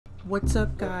What's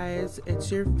up, guys? It's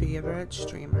your favorite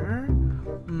streamer.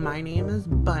 My name is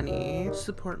Bunny.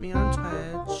 Support me on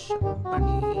Twitch.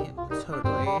 Bunny,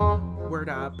 totally. Word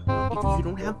up. If you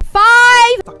don't have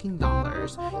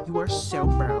 $5 you are so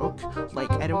broke.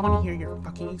 Like, I don't want to hear your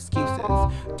fucking excuses.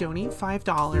 Donate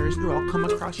 $5 or I'll come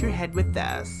across your head with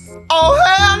this. Oh,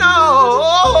 hell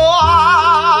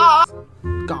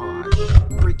no! Gosh,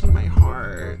 breaking my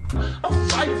heart. I'm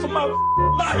fighting for my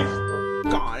life.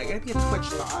 God, I gotta be a Twitch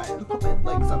thot and put my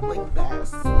legs up like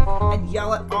this and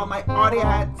yell at all my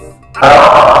audience.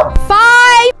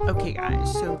 Okay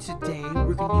guys, so today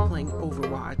we're gonna be playing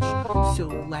Overwatch, so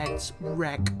let's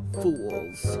wreck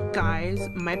fools. Guys,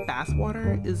 my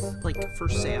bathwater is like for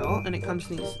sale and it comes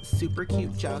in these super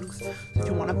cute jugs. So if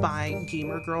you want to buy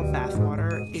Gamer Girl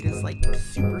bathwater, it is like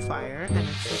super fire and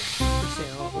it's like for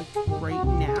sale like right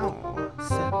now.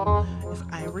 So if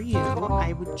I were you,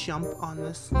 I would jump on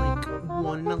this like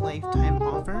one-in-a-lifetime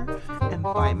offer and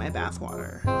buy my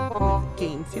bathwater with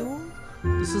game fuel.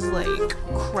 This is like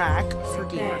crack for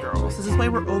gamer girls. This is why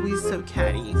we're always so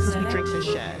catty, because we drink this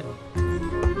shit.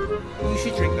 You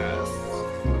should drink this.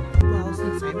 Well,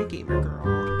 since I'm a gamer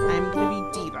girl, I'm gonna be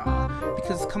diva.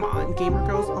 Because come on, gamer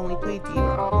girls only play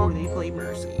diva or they play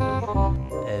mercy.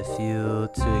 A few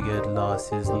triggered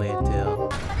losses later.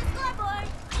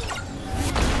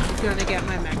 Gonna get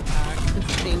my mech pack.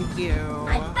 Thank you.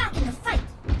 I'm back in the fight.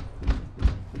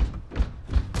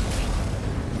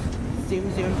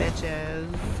 Zoom zoom bitches.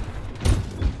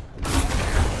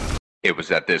 It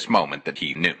was at this moment that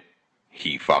he knew.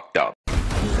 He fucked up.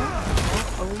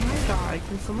 Oh my god,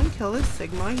 can someone kill this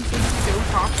Sigma? He's like so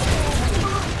toxic.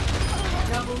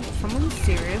 Someone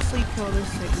seriously kill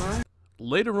this Sigma?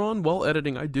 Later on, while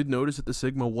editing, I did notice that the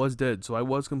Sigma was dead, so I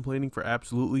was complaining for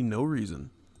absolutely no reason.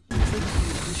 It's like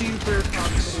super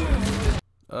toxic.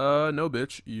 No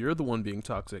bitch, you're the one being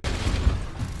toxic.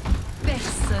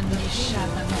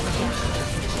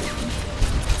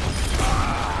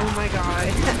 Oh my god.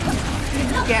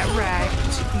 Get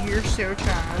wrecked. You're so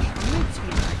trash. I'm gonna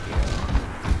teabag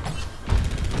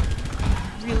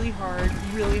you. Really hard,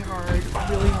 really hard,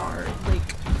 really hard.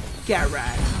 Like, get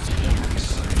wrecked.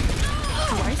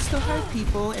 Do I still have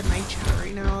people in my chat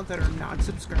right now that are not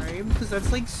subscribed? Because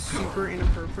that's like super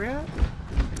inappropriate.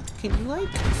 Can you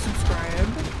like subscribe?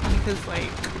 Because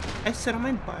like I sit on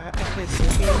my butt, I play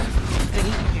video games, and I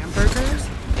eat hamburgers,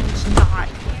 and it's not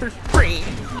for free.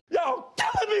 Y'all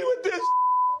killing me with this.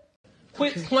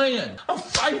 Quit playing. I'm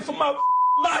fighting for my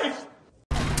life.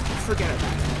 Forget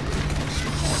about it.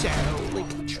 So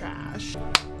like trash.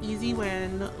 Easy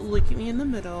win. Look at me in the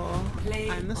middle.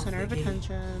 I'm the center of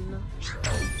attention.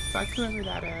 Fuck whoever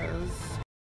that is.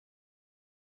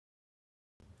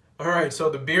 Alright, so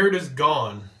the beard is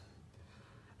gone.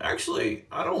 Actually,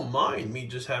 I don't mind me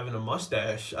just having a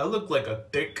mustache. I look like a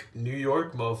thick New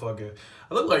York motherfucker.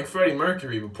 I look like Freddie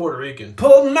Mercury, but Puerto Rican.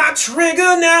 Pull my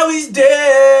trigger, now he's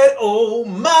dead. Oh,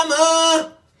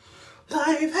 mama.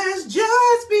 Life has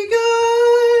just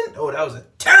begun. Oh, that was a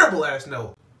terrible ass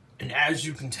note. And as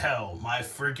you can tell, my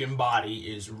freaking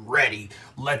body is ready.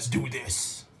 Let's do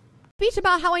this. Speech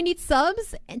about how I need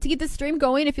subs and to keep the stream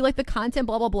going if you like the content,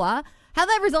 blah, blah, blah. How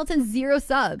that results in 0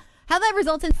 subs. How that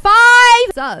results in 5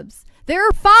 subs. There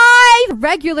are 5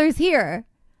 regulars here.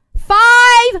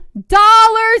 $5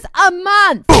 a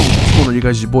month. What's going on, you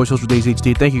guys? It's your boy Social Days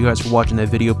HD. Thank you guys for watching that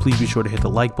video. Please be sure to hit the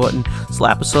like button,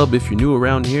 slap a sub if you're new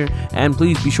around here, and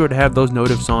please be sure to have those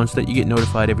notifs on so that you get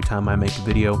notified every time I make a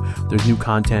video. There's new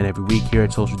content every week here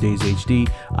at Social Days HD.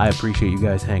 I appreciate you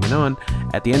guys hanging on.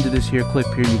 At the end of this here clip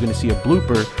here, you're going to see a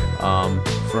blooper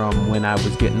from when I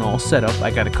was getting all set up. I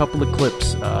got a couple of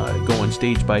clips going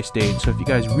stage by stage, so if you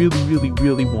guys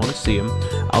really want to see them,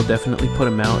 I'll definitely put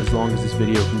them out as long as this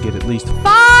video can get at least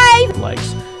 5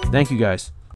 likes. Thank you guys.